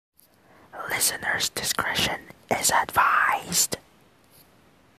Listener's discretion is advised.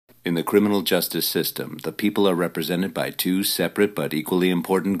 In the criminal justice system, the people are represented by two separate but equally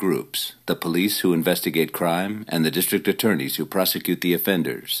important groups: the police who investigate crime and the district attorneys who prosecute the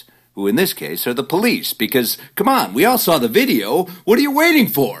offenders, who in this case are the police, because, come on, we all saw the video. What are you waiting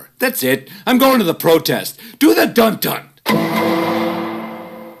for? That's it. I'm going to the protest. Do the dun-dun.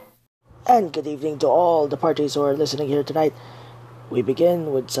 And good evening to all the parties who are listening here tonight. We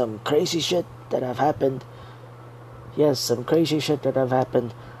begin with some crazy shit that have happened. Yes, some crazy shit that have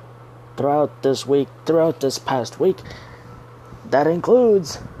happened throughout this past week. That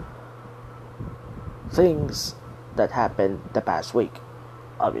includes things that happened the past week,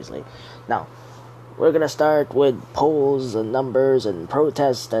 obviously. Now, we're gonna start with polls and numbers and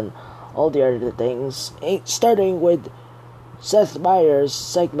protests and all the other things, starting with Seth Meyers'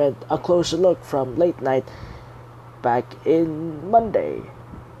 segment, A Closer Look from Late Night, back in Monday.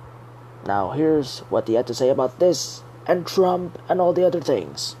 Now, here's what he had to say about this and Trump and all the other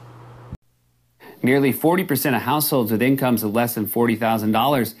things. Nearly 40% of households with incomes of less than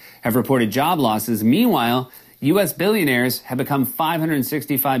 $40,000 have reported job losses. Meanwhile, U.S. billionaires have become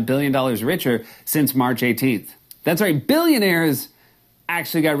 $565 billion richer since March 18th. That's right, billionaires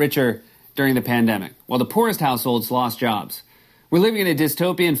actually got richer during the pandemic, while the poorest households lost jobs. We're living in a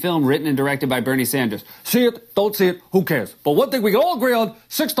dystopian film written and directed by Bernie Sanders. See it, don't see it, who cares? But one thing we can all agree on,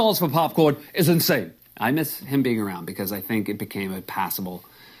 $6 for popcorn is insane. I miss him being around because I think it became a passable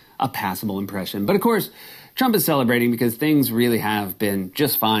impression. But of course, Trump is celebrating because things really have been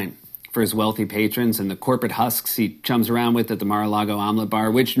just fine for his wealthy patrons and the corporate husks he chums around with at the Mar-a-Lago omelet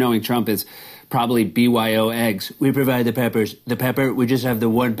bar, which, knowing Trump, is probably BYO eggs. We provide the peppers. The pepper, we just have the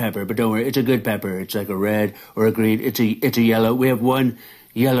one pepper, but don't worry, it's a good pepper. It's like a red or a green. It's a yellow. We have one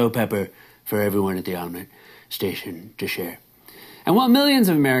yellow pepper for everyone at the omelet station to share. And while millions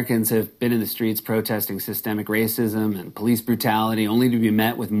of Americans have been in the streets protesting systemic racism and police brutality, only to be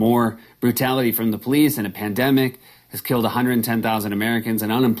met with more brutality from the police, and a pandemic has killed 110,000 Americans,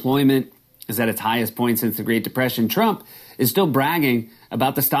 and unemployment is at its highest point since the Great Depression, Trump is still bragging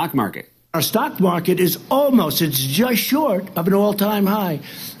about the stock market. Our stock market it's just short of an all-time high.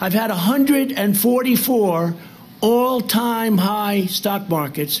 I've had 144 all-time high stock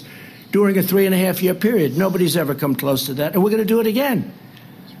markets during a 3.5-year period. Nobody's ever come close to that, and we're going to do it again.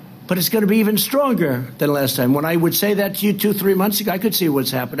 But it's going to be even stronger than last time. When I would say that to you 2-3 months ago, I could see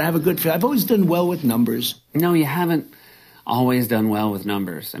what's happened. I have a good feel. I've always done well with numbers. No, you haven't always done well with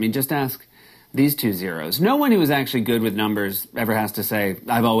numbers. I mean, just ask these two zeros. No one who is actually good with numbers ever has to say,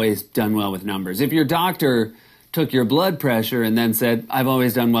 I've always done well with numbers. If your doctor took your blood pressure and then said, I've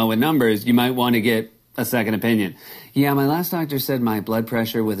always done well with numbers, you might want to get a second opinion. Yeah, my last doctor said my blood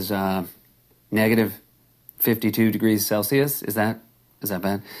pressure was negative 52 degrees Celsius. Is that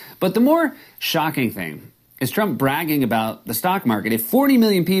bad? But the more shocking thing is Trump bragging about the stock market. If 40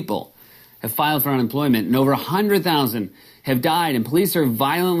 million people have filed for unemployment and over 100,000 have died and police are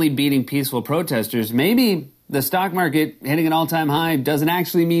violently beating peaceful protesters, maybe the stock market hitting an all-time high doesn't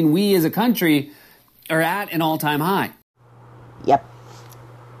actually mean we as a country are at an all-time high. Yep.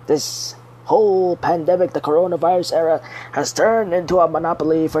 This whole pandemic, the coronavirus era, has turned into a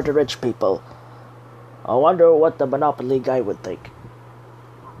monopoly for the rich people. I wonder what the monopoly guy would think.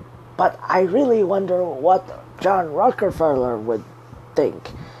 But I really wonder what John Rockefeller would think.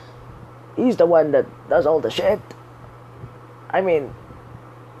 He's the one that does all the shit. I mean,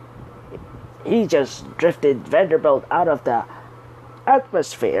 he just drifted Vanderbilt out of the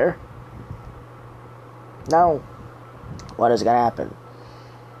atmosphere. Now, what is gonna happen?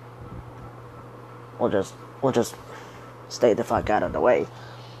 We'll just stay the fuck out of the way.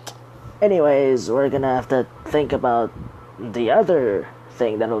 Anyways, we're gonna have to think about the other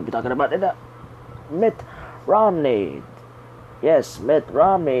thing that we'll be talking about in Mitt Romney. Yes, Mitt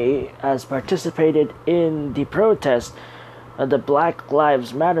Romney has participated in the protest of the Black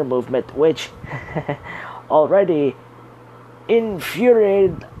Lives Matter movement, which already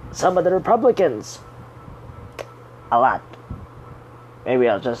infuriated some of the Republicans a lot. Maybe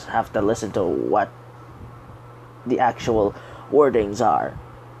I'll just have to listen to what the actual wordings are.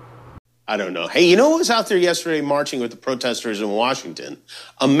 I don't know. Hey, you know who was out there yesterday marching with the protesters in Washington?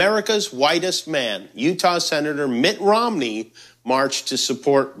 America's whitest man, Utah Senator Mitt Romney, marched to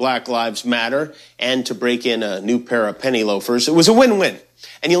support Black Lives Matter and to break in a new pair of penny loafers. It was a win-win.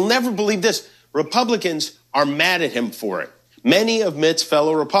 And you'll never believe this. Republicans are mad at him for it. Many of Mitt's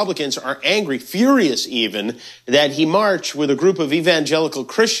fellow Republicans are angry, furious even, that he marched with a group of evangelical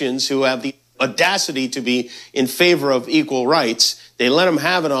Christians who have the audacity to be in favor of equal rights. They let him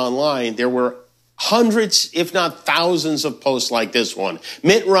have it online. There were Hundreds, if not thousands of posts like this one.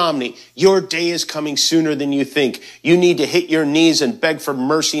 Mitt Romney, your day is coming sooner than you think. You need to hit your knees and beg for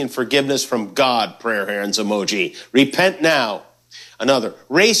mercy and forgiveness from God, prayer hands emoji. Repent now. Another,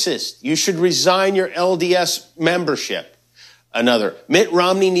 racist, you should resign your LDS membership. Another, Mitt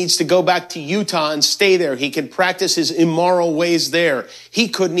Romney needs to go back to Utah and stay there. He can practice his immoral ways there. He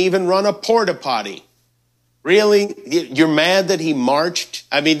couldn't even run a porta potty. Really? You're mad that he marched?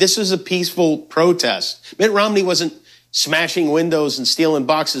 I mean, this is a peaceful protest. Mitt Romney wasn't smashing windows and stealing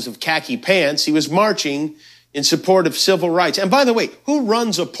boxes of khaki pants. He was marching in support of civil rights. And by the way, who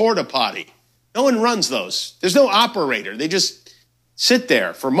runs a porta potty? No one runs those. There's no operator. They just sit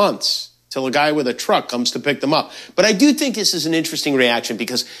there for months till a guy with a truck comes to pick them up. But I do think this is an interesting reaction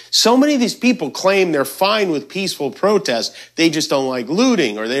because so many of these people claim they're fine with peaceful protest. They just don't like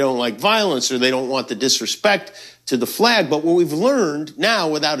looting or they don't like violence or they don't want the disrespect to the flag. But what we've learned now,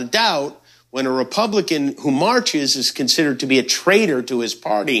 without a doubt, when a Republican who marches is considered to be a traitor to his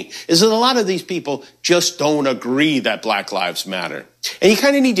party, is that a lot of these people just don't agree that Black Lives Matter. And you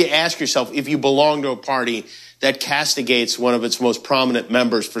kind of need to ask yourself if you belong to a party that castigates one of its most prominent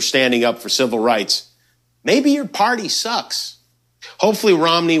members for standing up for civil rights. Maybe your party sucks. Hopefully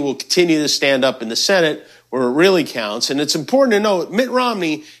Romney will continue to stand up in the Senate where it really counts. And it's important to note, Mitt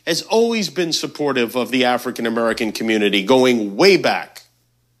Romney has always been supportive of the African-American community, going way back.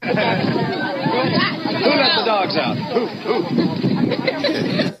 Who let the dogs out? Who?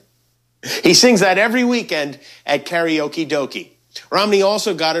 He sings that every weekend at Karaoke Dokie. Romney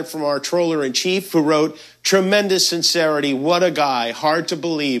also got it from our troller-in-chief, who wrote, "Tremendous sincerity, what a guy, hard to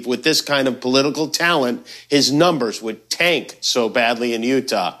believe with this kind of political talent, his numbers would tank so badly in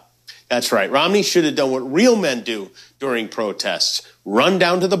Utah." That's right, Romney should have done what real men do during protests, run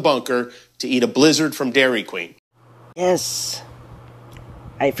down to the bunker to eat a Blizzard from Dairy Queen. Yes,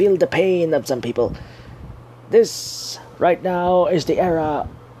 I feel the pain of some people. This, right now, is the era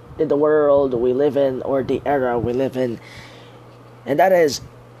in the world we live in, or the era we live in. And that is,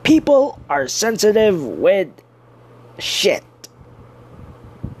 people are sensitive with shit.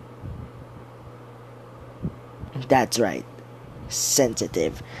 That's right.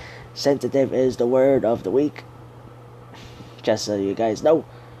 Sensitive. Sensitive is the word of the week. Just so you guys know.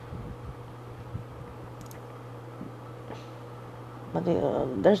 But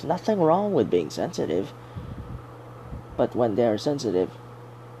there's nothing wrong with being sensitive. But when they are sensitive,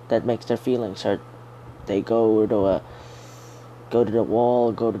 that makes their feelings hurt. They go to the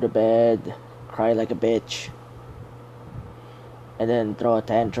wall, go to the bed, cry like a bitch, and then throw a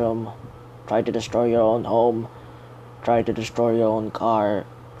tantrum, try to destroy your own home, try to destroy your own car,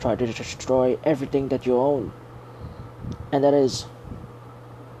 try to destroy everything that you own. And that is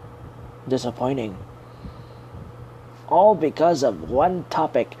disappointing. All because of one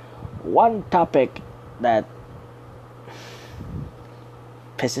topic that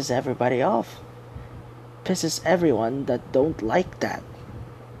pisses everybody off. Pisses everyone that don't like that.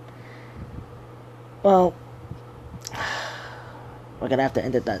 Well, we're gonna have to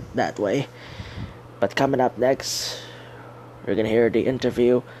end it that way. But coming up next, we're gonna hear the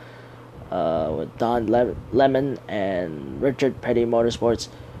interview with Don Lemon and Richard Petty Motorsports,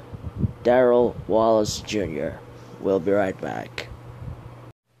 Darrell Wallace Jr. We'll be right back.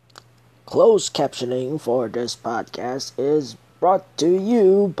 Closed captioning for this podcast is brought to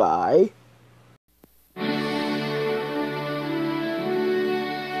you by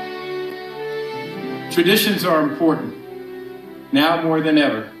Traditions are important, now more than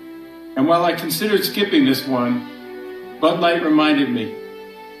ever. And while I considered skipping this one, Bud Light reminded me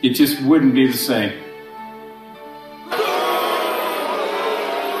it just wouldn't be the same.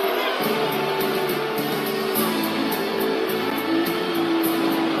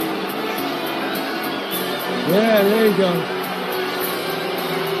 Yeah, there you go.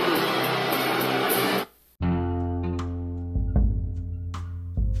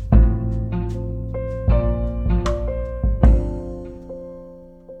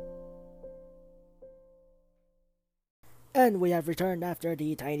 And we have returned after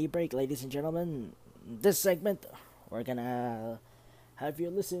the tiny break, ladies and gentlemen. This segment, we're gonna have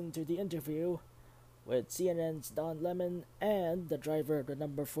you listen to the interview with CNN's Don Lemon and the driver of the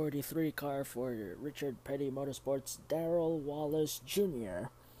number 43 car for Richard Petty Motorsports, Darrell Wallace Jr.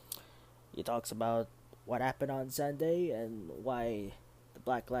 He talks about what happened on Sunday and why the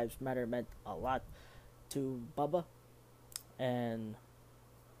Black Lives Matter meant a lot to Bubba, and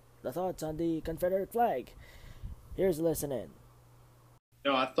the thoughts on the Confederate flag. Here's a listen in.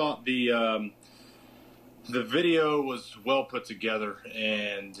 No, I thought the video was well put together,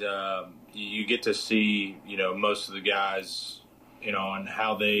 and you get to see, most of the guys, and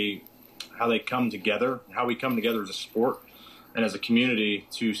how they come together, how we come together as a sport and as a community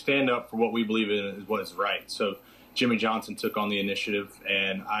to stand up for what we believe in is what is right. So Jimmy Johnson took on the initiative,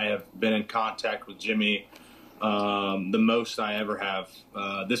 and I have been in contact with Jimmy the most I ever have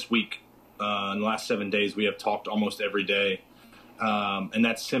this week. In the last 7 days, we have talked almost every day, and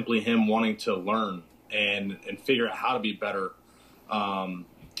that's simply him wanting to learn and figure out how to be better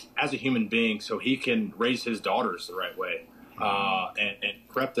as a human being, so he can raise his daughters the right way and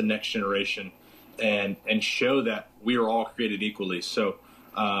prep the next generation and show that we are all created equally. So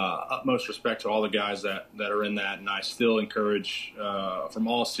utmost respect to all the guys that are in that, and I still encourage from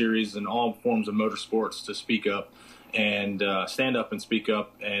all series and all forms of motorsports to speak up and stand up and speak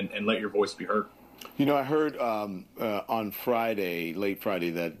up and let your voice be heard. You know, I heard on Friday, late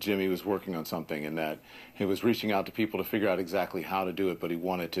Friday, that Jimmy was working on something and that he was reaching out to people to figure out exactly how to do it, but he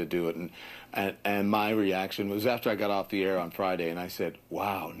wanted to do it. And my reaction was after I got off the air on Friday, and I said,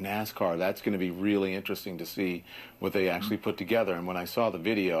 wow, NASCAR, that's going to be really interesting to see what they actually put together. And when I saw the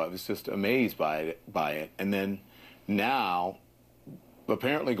video, I was just amazed by it. And then now,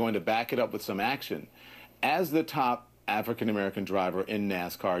 apparently going to back it up with some action. As the top African-American driver in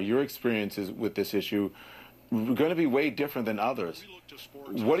NASCAR, your experiences with this issue are going to be way different than others.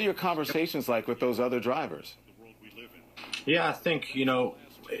 What are your conversations like with those other drivers? Yeah, I think, you know,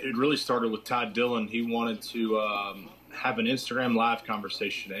 it really started with Todd Dillon. He wanted to have an Instagram live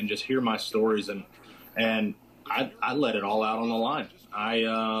conversation and just hear my stories, and I let it all out on the line.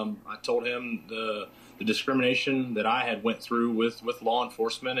 I told him the discrimination that I had went through with law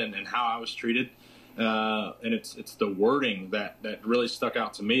enforcement and how I was treated. And it's the wording that really stuck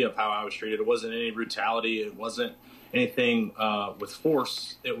out to me of how I was treated. It wasn't any brutality. It wasn't anything with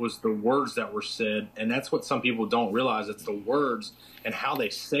force. It was the words that were said, and that's what some people don't realize. It's the words and how they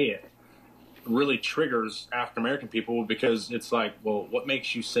say it really triggers African-American people, because it's like, well, what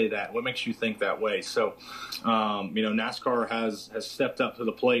makes you say that? What makes you think that way? So, you know, NASCAR has stepped up to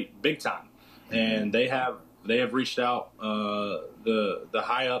the plate big time, and they have reached out, the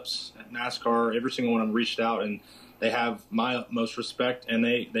high ups at NASCAR, every single one of them reached out, and they have my utmost respect, and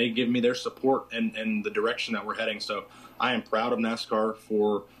they give me their support and the direction that we're heading. So I am proud of NASCAR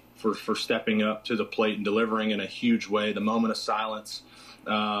for stepping up to the plate and delivering in a huge way. The moment of silence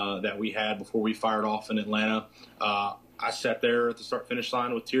that we had before we fired off in Atlanta, I sat there at the start-finish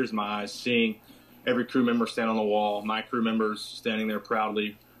line with tears in my eyes, seeing every crew member stand on the wall, my crew members standing there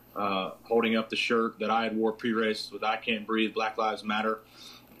proudly, holding up the shirt that I had wore pre-race with "I Can't Breathe, Black Lives Matter."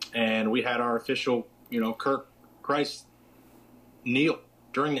 And we had our official, you know, Kirk Price kneel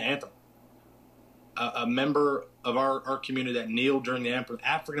during the anthem. A member of our community that kneeled during the anthem,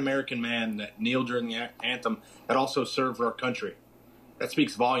 African-American man that kneeled during the anthem, that also served for our country. That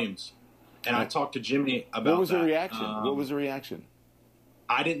speaks volumes. And I talked to Jimmy about that. What was the reaction? What was the reaction?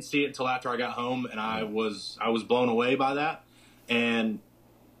 I didn't see it until after I got home, and I was blown away by that. And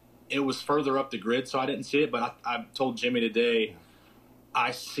it was further up the grid, so I didn't see it. But I told Jimmy today,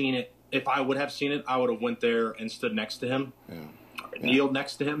 I seen it. If I would have seen it, I would have went there and stood next to him, kneeled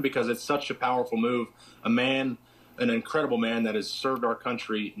next to him, because it's such a powerful move. A man, an incredible man that has served our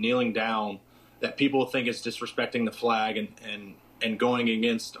country, kneeling down, that people think is disrespecting the flag and going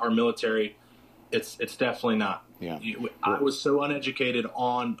against our military. It's definitely not. Yeah. I was so uneducated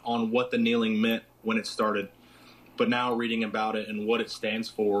on what the kneeling meant when it started. But now reading about it and what it stands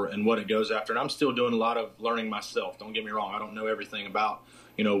for and what it goes after, and I'm still doing a lot of learning myself. Don't get me wrong; I don't know everything about,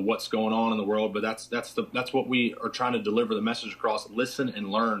 you know, what's going on in the world, but that's what we are trying to deliver the message across. Listen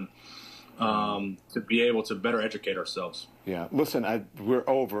and learn to be able to better educate ourselves. Yeah. Listen, we're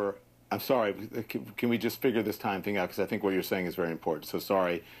over. I'm sorry. Can we just figure this time thing out? Because I think what you're saying is very important. So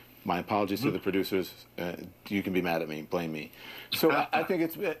sorry. My apologies to the producers. You can be mad at me, blame me. So I think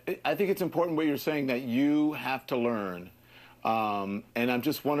it's important what you're saying, that you have to learn. And I'm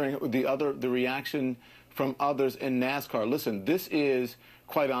just wondering the reaction from others in NASCAR. Listen, this is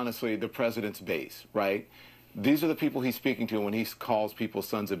quite honestly the president's base, right? These are the people he's speaking to when he calls people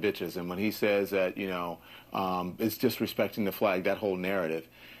sons of bitches, and when he says that, you know, it's disrespecting the flag, that whole narrative.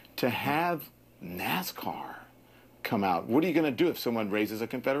 To have NASCAR come out, what are you going to do if someone raises a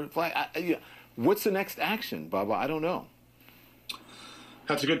Confederate flag? What's the next action, Bubba? I don't know.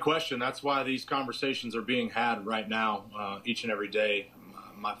 That's a good question. That's why these conversations are being had right now, each and every day.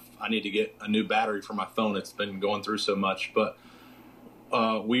 I need to get a new battery for my phone. It's been going through so much, but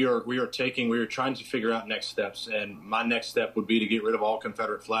we are trying to figure out next steps, and my next step would be to get rid of all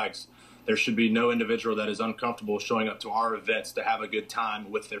Confederate flags. There should be no individual that is uncomfortable showing up to our events to have a good time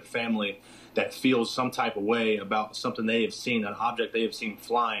with their family that feels some type of way about something they have seen, an object they have seen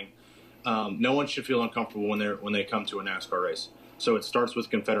flying. No one should feel uncomfortable when they come to a NASCAR race. So it starts with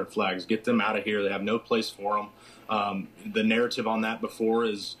Confederate flags. Get them out of here. They have no place for them. The narrative on that before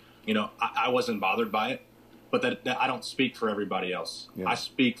is, I wasn't bothered by it, but that I don't speak for everybody else. Yeah. I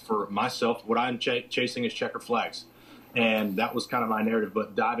speak for myself. What I'm chasing is checker flags. And that was kind of my narrative,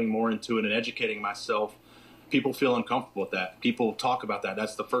 but diving more into it and educating myself, people feel uncomfortable with that. People talk about that.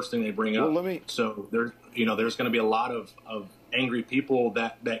 That's the first thing they bring up. So there's going to be a lot of angry people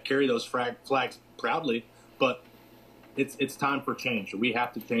that carry those flags proudly, but it's time for change. We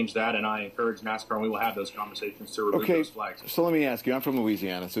have to change that, and I encourage NASCAR, and we will have those conversations to remove those flags. So let me ask you, I'm from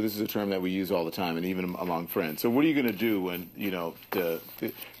Louisiana, so this is a term that we use all the time, and even among friends. So what are you going to do when,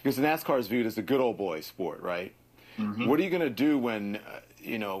 because NASCAR is viewed as a good old boy sport, right? Mm-hmm. What are you going to do when,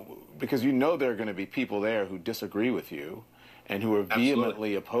 because there are going to be people there who disagree with you and who are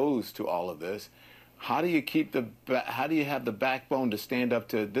vehemently opposed to all of this. How do you have the backbone to stand up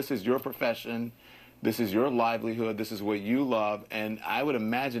to, this is your profession, this is your livelihood, this is what you love, and I would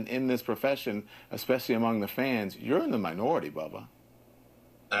imagine in this profession, especially among the fans, you're in the minority, Bubba.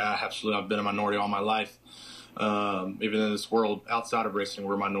 Absolutely. I've been a minority all my life. Even in this world outside of racing,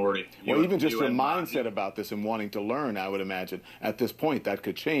 we're a minority. Well, even just your mindset about this and wanting to learn, I would imagine at this point that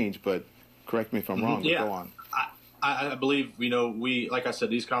could change, but correct me if I'm wrong, but go on. I believe, like I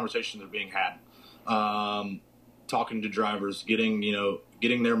said, these conversations are being had. Talking to drivers, getting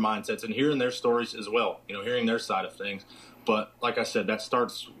their mindsets and hearing their stories as well, hearing their side of things. But like I said, that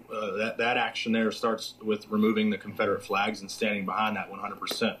starts, that action there starts with removing the Confederate flags and standing behind that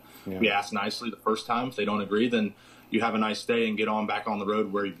 100%. Yeah. We ask nicely the first time. If they don't agree, then you have a nice day and get on back on the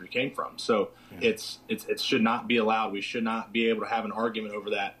road where you came from. So yeah. It should not be allowed. We should not be able to have an argument over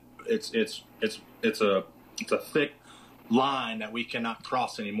that. It's a thick line that we cannot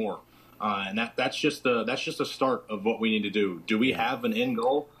cross anymore. And that's just a start of what we need to do. Do we have an end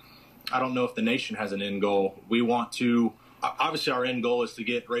goal? I don't know if the nation has an end goal. We want to, obviously our end goal is to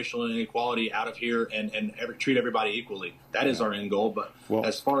get racial inequality out of here and treat everybody equally. That is our end goal. But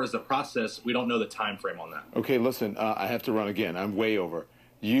as far as the process, we don't know the time frame on that. Okay, listen, I have to run again. I'm way over.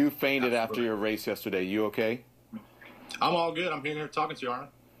 You fainted after your race yesterday. You okay? I'm all good. I'm here talking to you, Arnold.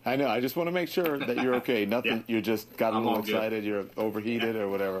 I know. I just want to make sure that you're okay. Nothing. You just got a little excited. Good. You're overheated or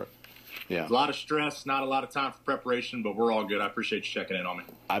whatever. Yeah. A lot of stress, not a lot of time for preparation, but we're all good. I appreciate you checking in on me.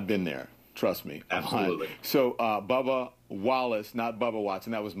 I've been there. Trust me. Absolutely. So, Bubba Wallace, not Bubba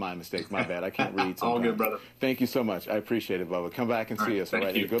Watson. That was my mistake. My bad. I can't read sometimes. All good, brother. Thank you so much. I appreciate it, Bubba. Come back and see us, all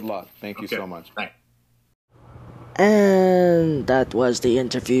right? And good luck. Thank you so much. Thanks. And that was the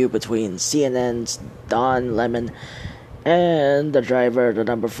interview between CNN's Don Lemon and the driver of the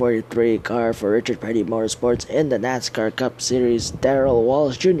number 43 car for Richard Petty Motorsports in the NASCAR Cup Series, Darrell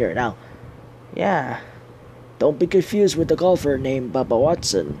Wallace Jr. Now, don't be confused with the golfer named Bubba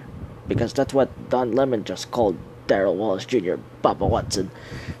Watson, because that's what Don Lemon just called Darrell Wallace Jr., Bubba Watson.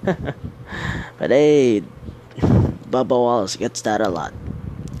 But hey, Bubba Wallace gets that a lot.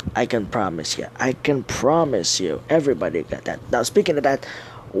 I can promise you, everybody got that. Now, speaking of that,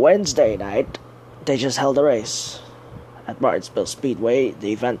 Wednesday night, they just held a race at Martinsville Speedway.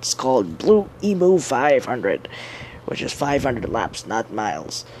 The event's called Blue Emu 500, which is 500 laps, not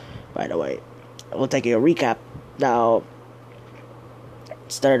miles, by the way. We'll take a recap. Now,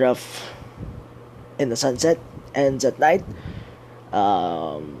 started off in the sunset, ends at night.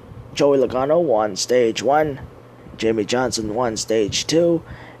 Joey Logano won stage 1, Jimmy Johnson won stage 2,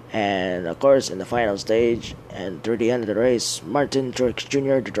 and of course in the final stage and through the end of the race, Martin Truex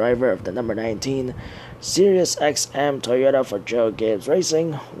Jr., the driver of the number 19 Sirius XM Toyota for Joe Gibbs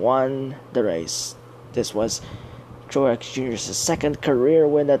Racing, won the race. This was Truex Jr.'s second career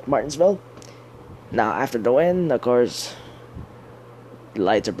win at Martinsville. Now, after the win, of course, the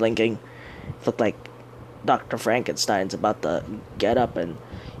lights are blinking. It looked like Dr. Frankenstein's about to get up and,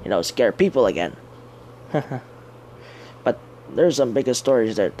 scare people again. But there's some bigger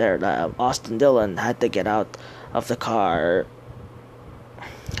stories there. Austin Dillon had to get out of the car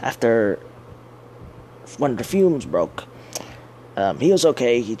after one of the fumes broke. He was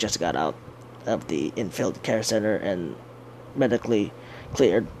okay. He just got out of the infield care center and medically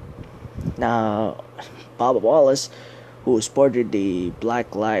cleared. Now, Bubba Wallace, who sported the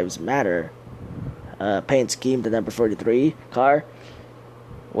Black Lives Matter paint scheme, the number 43 car,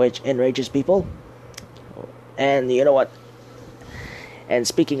 which enrages people. And you know what? And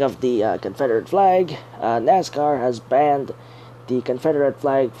speaking of the Confederate flag, NASCAR has banned the Confederate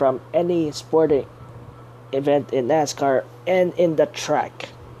flag from any sporting event in NASCAR and in the track,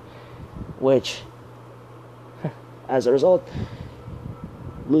 which, as a result,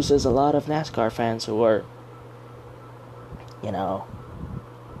 loses a lot of NASCAR fans who are,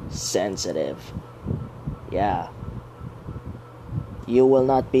 sensitive. Yeah. You will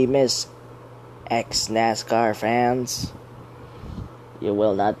not be missed, ex-NASCAR fans. You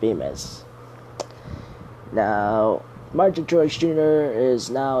will not be missed. Now, Martin Truex Jr. is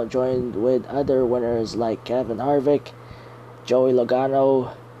now joined with other winners like Kevin Harvick, Joey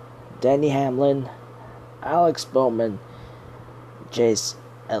Logano, Denny Hamlin, Alex Bowman, Chase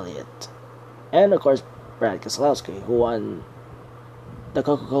Elliott, and of course Brad Keselowski, who won the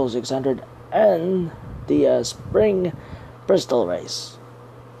Coca-Cola 600 and the Spring Bristol race.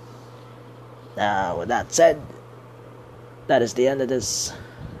 Now, with that said, that is the end of this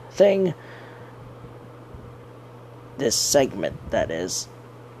thing. This segment, that is.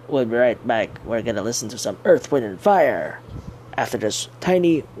 We'll be right back. We're gonna listen to some Earth, Wind, and Fire after this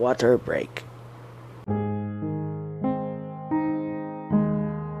tiny water break.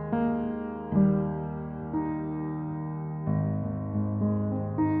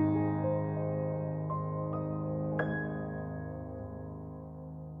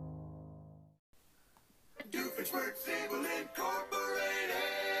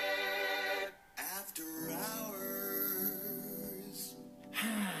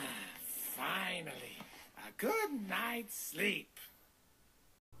 Sleep.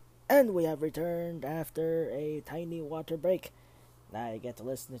 And we have returned after a tiny water break. Now you get to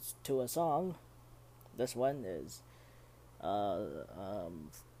listen to a song. This one is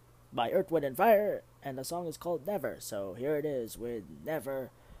by Earth, Wind, and Fire, and the song is called Never. So here it is with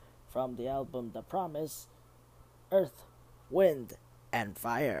Never from the album The Promise, Earth, Wind, and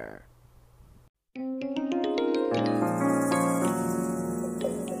Fire.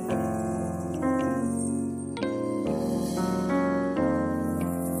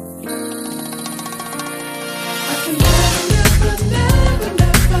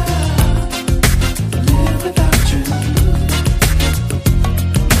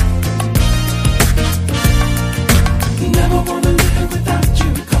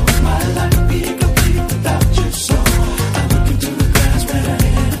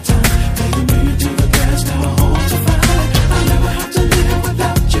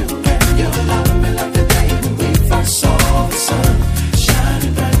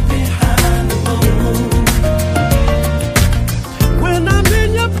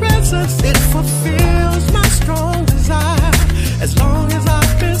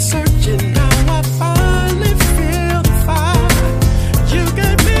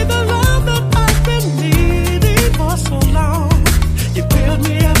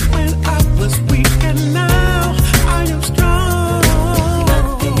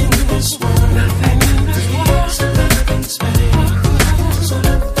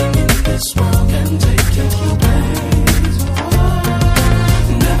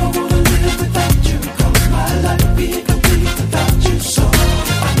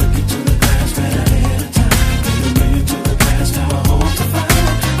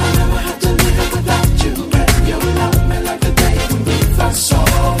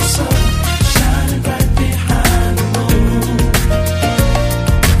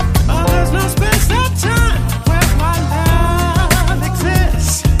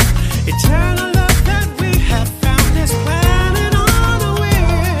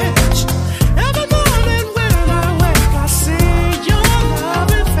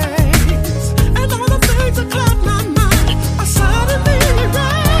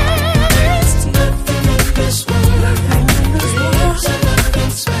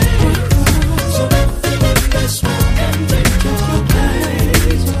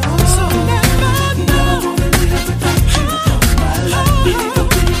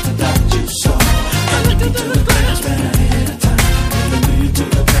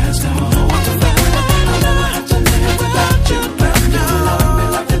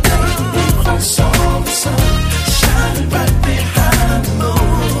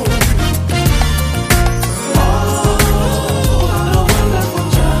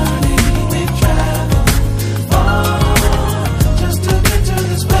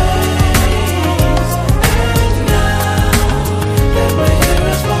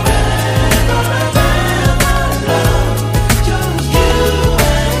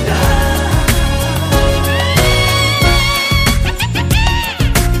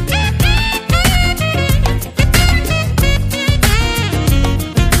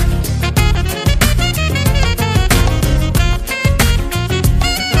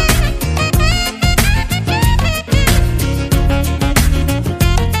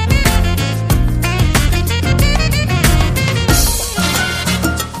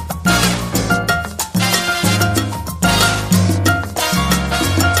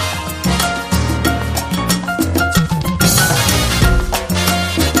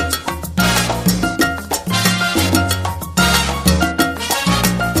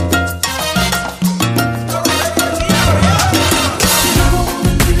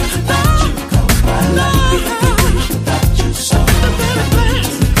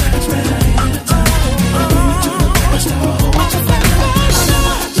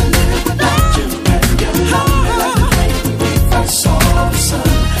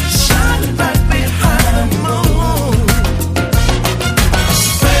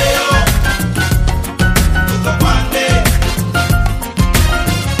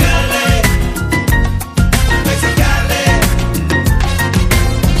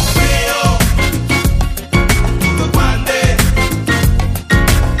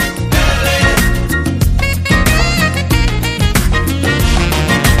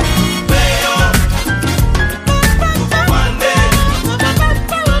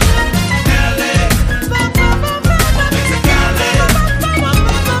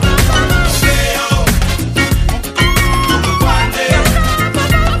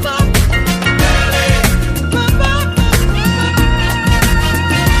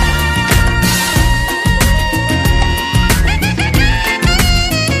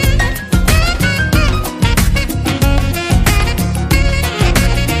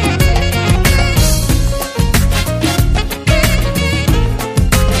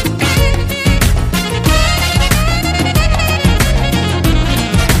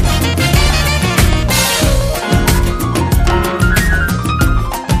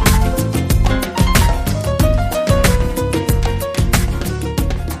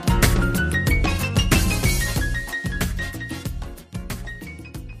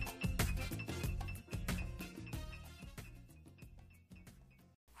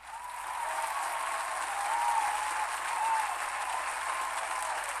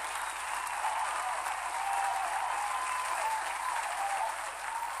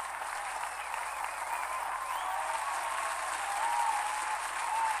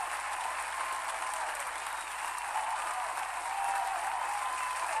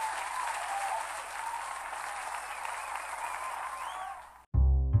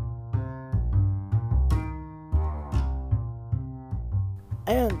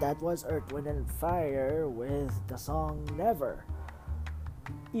 And that was Earth, Wind and Fire with the song Never.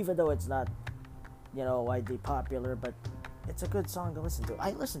 Even though it's not, widely popular, but it's a good song to listen to.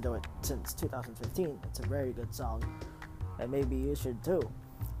 I listened to it since 2015. It's a very good song, and maybe you should too.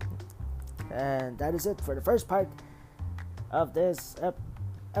 And that is it for the first part of this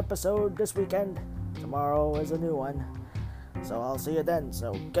episode this weekend. Tomorrow is a new one, so I'll see you then.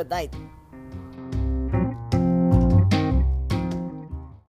 So good night.